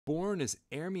Born as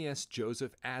Ermias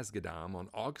Joseph Asghedam on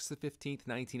August 15,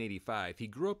 1985, he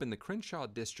grew up in the Crenshaw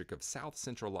district of South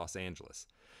Central Los Angeles.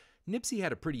 Nipsey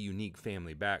had a pretty unique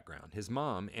family background. His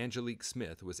mom, Angelique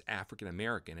Smith, was African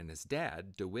American, and his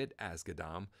dad, DeWitt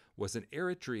Asghedam, was an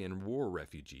Eritrean war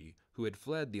refugee who had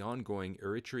fled the ongoing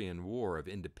Eritrean War of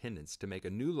Independence to make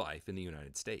a new life in the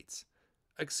United States.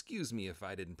 Excuse me if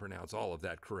I didn't pronounce all of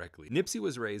that correctly. Nipsey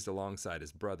was raised alongside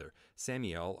his brother,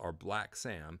 Samuel, or Black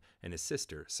Sam, and his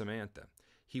sister, Samantha.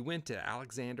 He went to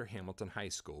Alexander Hamilton High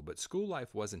School, but school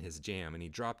life wasn't his jam and he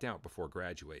dropped out before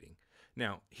graduating.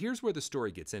 Now, here's where the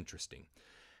story gets interesting.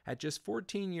 At just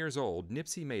 14 years old,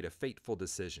 Nipsey made a fateful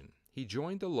decision. He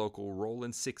joined the local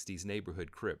Rollin' 60s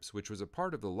neighborhood Crips, which was a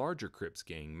part of the larger Crips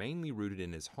gang mainly rooted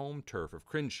in his home turf of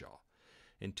Crenshaw.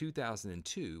 In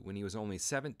 2002, when he was only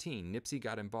 17, Nipsey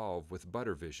got involved with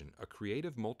Buttervision, a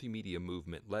creative multimedia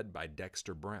movement led by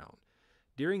Dexter Brown.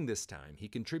 During this time, he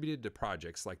contributed to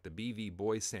projects like the BV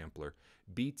Boys Sampler,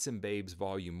 Beats and Babes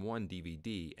Volume 1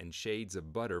 DVD, and Shades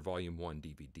of Butter Volume 1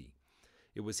 DVD.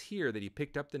 It was here that he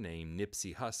picked up the name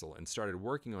Nipsey Hussle and started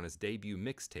working on his debut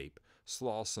mixtape,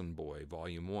 Slawson Boy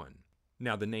Volume 1.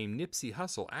 Now, the name Nipsey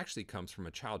Hussle actually comes from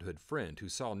a childhood friend who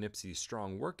saw Nipsey's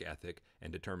strong work ethic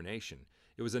and determination.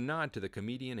 It was a nod to the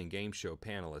comedian and game show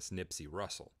panelist Nipsey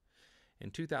Russell.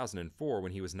 In 2004,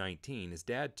 when he was 19, his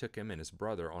dad took him and his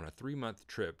brother on a 3-month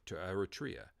trip to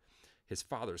Eritrea, his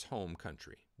father's home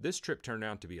country. This trip turned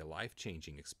out to be a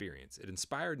life-changing experience. It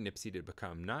inspired Nipsey to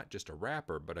become not just a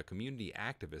rapper, but a community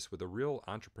activist with a real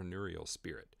entrepreneurial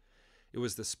spirit. It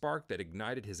was the spark that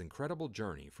ignited his incredible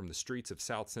journey from the streets of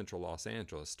South Central Los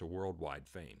Angeles to worldwide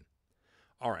fame.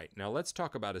 All right, now let's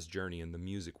talk about his journey in the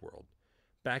music world.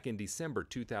 Back in December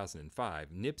 2005,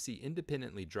 Nipsey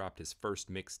independently dropped his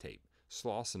first mixtape,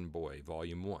 Slawson Boy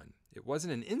Volume 1. It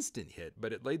wasn't an instant hit,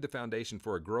 but it laid the foundation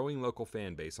for a growing local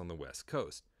fan base on the West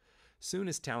Coast. Soon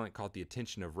his talent caught the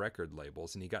attention of record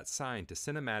labels, and he got signed to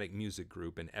Cinematic Music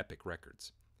Group and Epic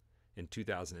Records. In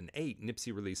 2008,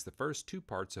 Nipsey released the first 2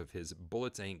 parts of his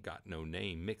Bullets Ain't Got No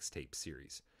Name mixtape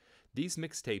series. These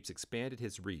mixtapes expanded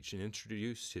his reach and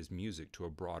introduced his music to a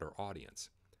broader audience.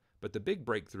 But the big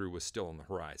breakthrough was still on the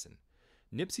horizon.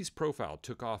 Nipsey's profile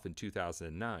took off in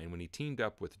 2009 when he teamed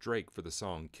up with Drake for the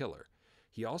song Killer.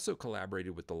 He also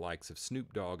collaborated with the likes of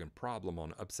Snoop Dogg and Problem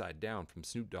on Upside Down from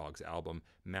Snoop Dogg's album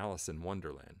Malice in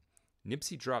Wonderland.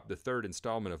 Nipsey dropped the 3rd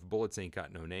installment of Bullets Ain't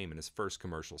Got No Name in his first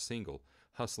commercial single,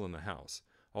 Hustle in the House.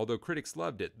 Although critics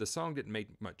loved it, the song didn't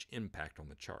make much impact on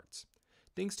the charts.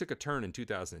 Things took a turn in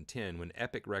 2010 when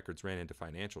Epic Records ran into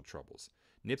financial troubles.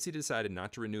 Nipsey decided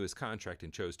not to renew his contract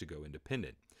and chose to go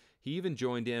independent. He even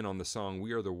joined in on the song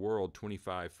We Are the World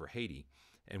 25 for Haiti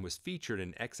and was featured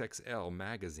in XXL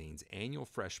magazine's annual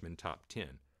Freshman Top 10,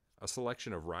 a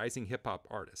selection of rising hip-hop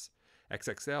artists.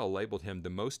 XXL labeled him the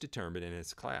most determined in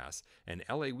his class, and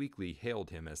LA Weekly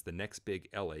hailed him as the next big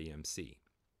LA MC.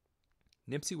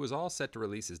 Nipsey was all set to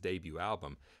release his debut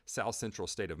album, South Central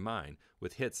State of Mind,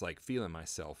 with hits like Feelin'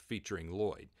 Myself featuring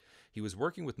Lloyd. He was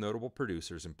working with notable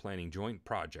producers and planning joint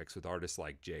projects with artists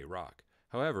like J-Rock.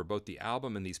 However, both the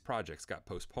album and these projects got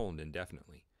postponed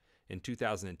indefinitely. In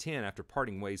 2010, after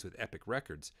parting ways with Epic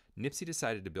Records, Nipsey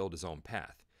decided to build his own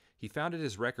path. He founded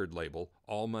his record label,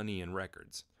 All Money in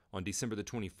Records. On December the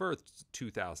 21st,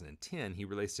 2010, he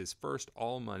released his first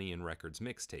All Money in Records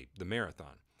mixtape, The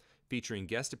Marathon, featuring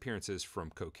guest appearances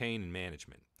from Cocaine and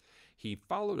Management. He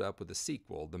followed up with a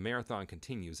sequel, The Marathon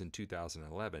Continues, in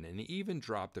 2011, and he even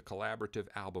dropped a collaborative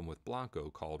album with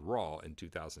Blanco called Raw in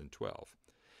 2012.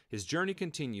 His journey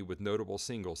continued with notable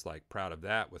singles like Proud of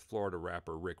That with Florida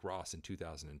rapper Rick Ross in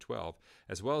 2012,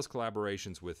 as well as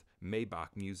collaborations with Maybach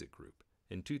Music Group.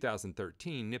 In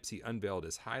 2013, Nipsey unveiled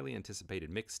his highly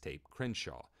anticipated mixtape,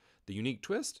 Crenshaw. The unique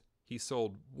twist? He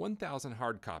sold 1,000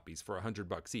 hard copies for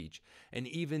 $100 each, and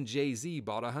even Jay-Z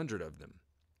bought 100 of them.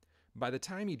 By the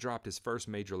time he dropped his first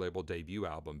major label debut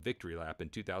album, Victory Lap, in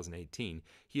 2018,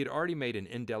 he had already made an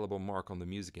indelible mark on the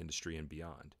music industry and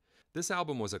beyond. This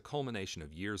album was a culmination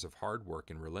of years of hard work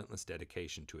and relentless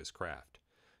dedication to his craft.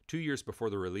 2 years before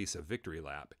the release of Victory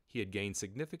Lap, he had gained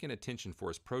significant attention for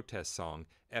his protest song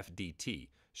FDT,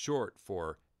 short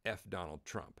for F Donald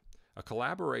Trump, a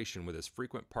collaboration with his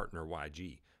frequent partner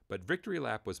YG. But Victory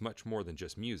Lap was much more than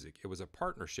just music. It was a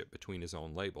partnership between his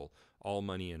own label, All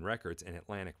Money in Records, and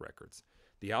Atlantic Records.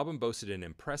 The album boasted an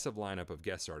impressive lineup of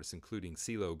guest artists including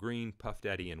CeeLo Green, Puff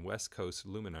Daddy, and West Coast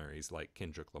luminaries like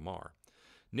Kendrick Lamar.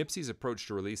 Nipsey's approach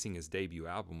to releasing his debut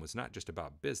album was not just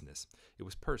about business, it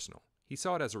was personal. He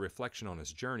saw it as a reflection on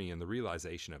his journey and the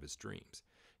realization of his dreams.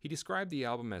 He described the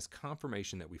album as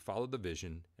confirmation that we followed the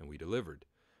vision and we delivered,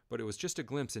 but it was just a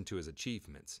glimpse into his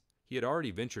achievements. He had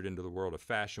already ventured into the world of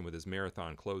fashion with his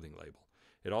Marathon clothing label.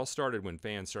 It all started when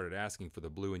fans started asking for the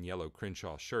blue and yellow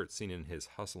Crenshaw shirt seen in his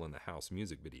Hustle in the House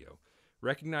music video.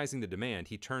 Recognizing the demand,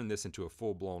 he turned this into a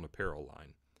full-blown apparel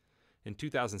line. In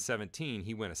 2017,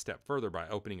 he went a step further by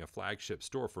opening a flagship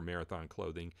store for Marathon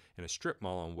clothing in a strip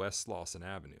mall on West Slauson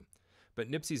Avenue.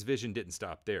 But Nipsey's vision didn't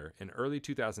stop there. In early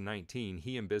 2019,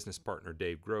 he and business partner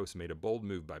Dave Gross made a bold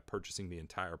move by purchasing the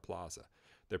entire plaza.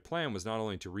 Their plan was not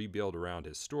only to rebuild around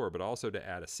his store, but also to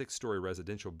add a 6-story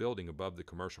residential building above the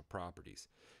commercial properties.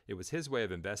 It was his way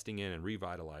of investing in and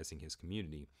revitalizing his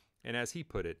community, and as he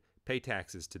put it, pay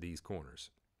taxes to these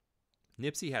corners.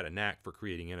 Nipsey had a knack for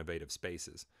creating innovative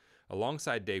spaces.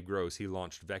 Alongside Dave Gross, he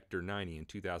launched Vector 90 in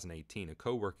 2018, a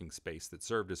co-working space that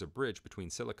served as a bridge between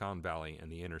Silicon Valley and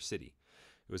the inner city.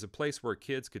 It was a place where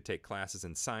kids could take classes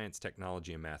in science,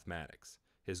 technology, and mathematics.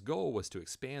 His goal was to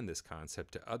expand this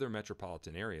concept to other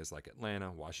metropolitan areas like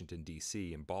Atlanta, Washington,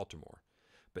 D.C., and Baltimore.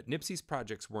 But Nipsey's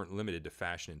projects weren't limited to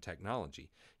fashion and technology.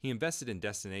 He invested in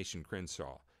Destination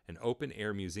Crenshaw, an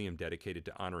open-air museum dedicated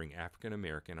to honoring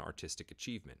African-American artistic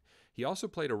achievement. He also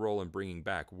played a role in bringing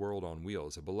back World on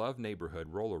Wheels, a beloved neighborhood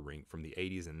roller rink from the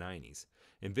 80s and 90s,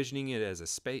 envisioning it as a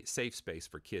safe space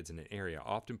for kids in an area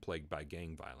often plagued by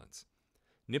gang violence.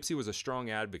 Nipsey was a strong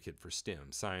advocate for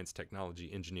STEM, science,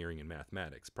 technology, engineering, and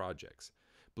mathematics projects,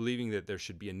 believing that there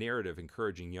should be a narrative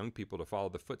encouraging young people to follow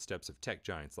the footsteps of tech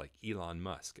giants like Elon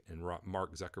Musk and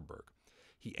Mark Zuckerberg.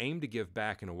 He aimed to give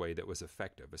back in a way that was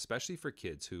effective, especially for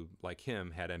kids who, like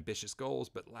him, had ambitious goals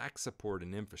but lacked support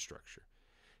and infrastructure.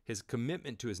 His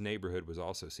commitment to his neighborhood was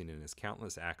also seen in his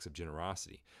countless acts of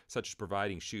generosity, such as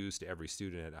providing shoes to every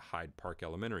student at a Hyde Park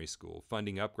Elementary School,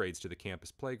 funding upgrades to the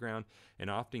campus playground, and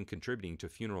often contributing to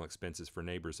funeral expenses for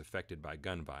neighbors affected by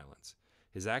gun violence.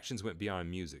 His actions went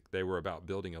beyond music. They were about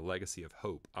building a legacy of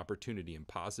hope, opportunity, and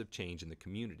positive change in the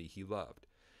community he loved.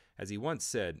 As he once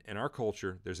said, in our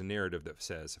culture, there's a narrative that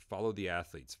says, follow the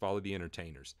athletes, follow the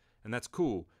entertainers. And that's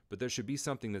cool, but there should be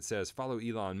something that says, follow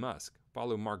Elon Musk,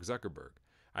 follow Mark Zuckerberg.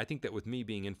 I think that with me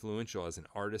being influential as an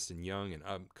artist and young and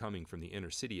upcoming from the inner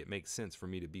city, it makes sense for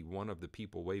me to be one of the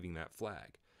people waving that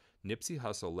flag. Nipsey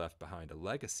Hussle left behind a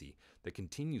legacy that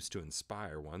continues to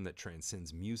inspire, one that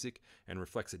transcends music and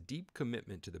reflects a deep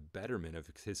commitment to the betterment of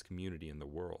his community and the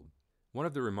world. One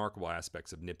of the remarkable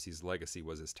aspects of Nipsey's legacy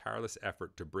was his tireless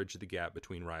effort to bridge the gap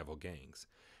between rival gangs,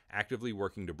 actively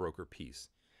working to broker peace.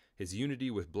 His unity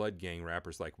with Blood Gang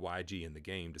rappers like YG and The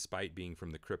Game, despite being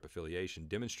from the Crip affiliation,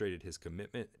 demonstrated his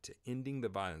commitment to ending the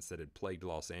violence that had plagued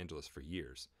Los Angeles for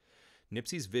years.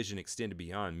 Nipsey's vision extended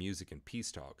beyond music and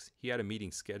peace talks. He had a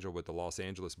meeting scheduled with the Los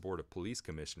Angeles Board of Police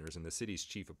Commissioners and the city's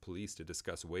chief of police to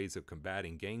discuss ways of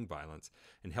combating gang violence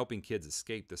and helping kids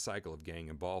escape the cycle of gang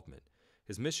involvement.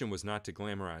 His mission was not to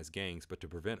glamorize gangs, but to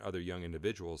prevent other young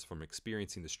individuals from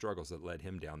experiencing the struggles that led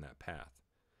him down that path.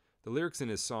 The lyrics in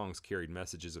his songs carried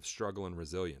messages of struggle and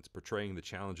resilience, portraying the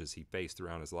challenges he faced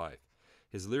throughout his life.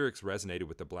 His lyrics resonated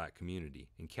with the black community,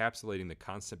 encapsulating the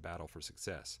constant battle for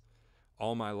success.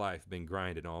 All my life, been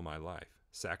grinding all my life.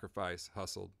 Sacrifice,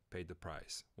 hustled, paid the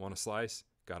price. Want a slice?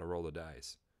 Gotta roll the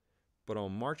dice. But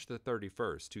on March the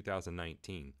 31st,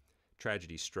 2019,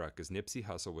 tragedy struck as Nipsey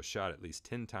Hussle was shot at least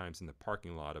 10 times in the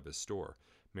parking lot of his store,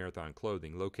 Marathon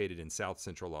Clothing, located in South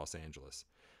Central Los Angeles.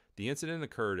 The incident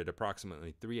occurred at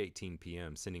approximately 3:18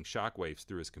 p.m., sending shockwaves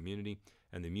through his community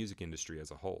and the music industry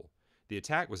as a whole. The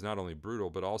attack was not only brutal,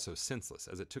 but also senseless,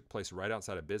 as it took place right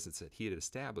outside a business that he had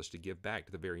established to give back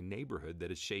to the very neighborhood that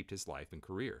had shaped his life and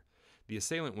career. The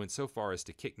assailant went so far as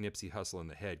to kick Nipsey Hussle in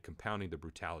the head, compounding the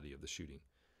brutality of the shooting.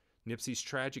 Nipsey's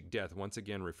tragic death once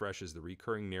again refreshes the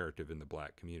recurring narrative in the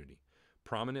black community.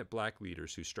 Prominent black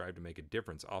leaders who strive to make a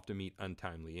difference often meet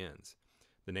untimely ends.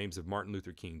 The names of Martin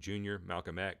Luther King Jr.,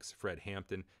 Malcolm X, Fred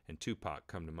Hampton, and Tupac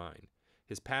come to mind.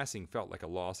 His passing felt like a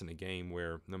loss in a game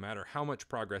where, no matter how much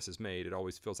progress is made, it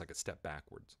always feels like a step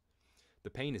backwards. The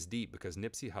pain is deep because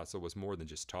Nipsey Hussle was more than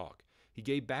just talk. He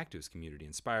gave back to his community,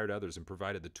 inspired others, and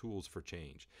provided the tools for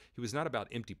change. He was not about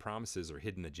empty promises or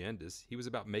hidden agendas. He was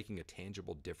about making a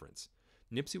tangible difference.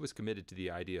 Nipsey was committed to the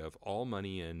idea of all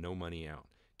money in, no money out,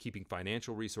 keeping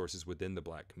financial resources within the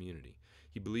black community.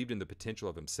 He believed in the potential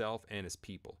of himself and his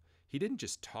people. He didn't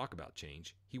just talk about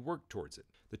change, he worked towards it.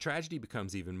 The tragedy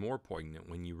becomes even more poignant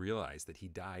when you realize that he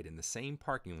died in the same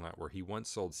parking lot where he once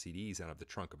sold CDs out of the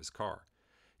trunk of his car.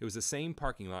 It was the same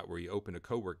parking lot where he opened a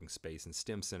co-working space and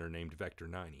STEM center named Vector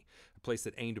 90, a place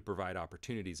that aimed to provide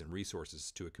opportunities and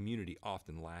resources to a community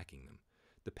often lacking them.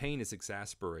 The pain is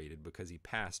exasperated because he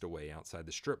passed away outside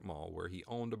the strip mall where he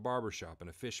owned a barbershop and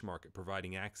a fish market,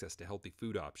 providing access to healthy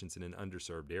food options in an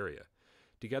underserved area.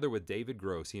 Together with David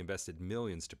Gross, he invested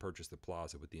millions to purchase the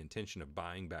plaza with the intention of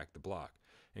buying back the block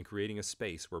and creating a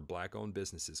space where black-owned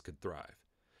businesses could thrive.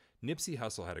 Nipsey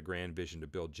Hussle had a grand vision to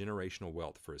build generational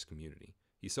wealth for his community.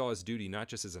 He saw his duty not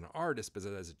just as an artist, but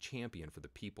as a champion for the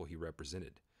people he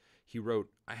represented. He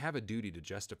wrote, "I have a duty to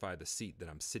justify the seat that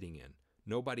I'm sitting in.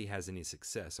 Nobody has any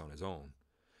success on his own."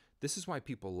 This is why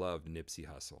people loved Nipsey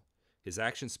Hussle. His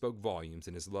actions spoke volumes,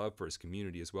 and his love for his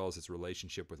community as well as his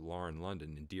relationship with Lauren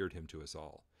London endeared him to us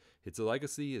all. His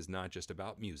legacy is not just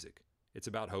about music. It's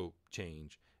about hope,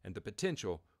 change, and the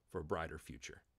potential for a brighter future.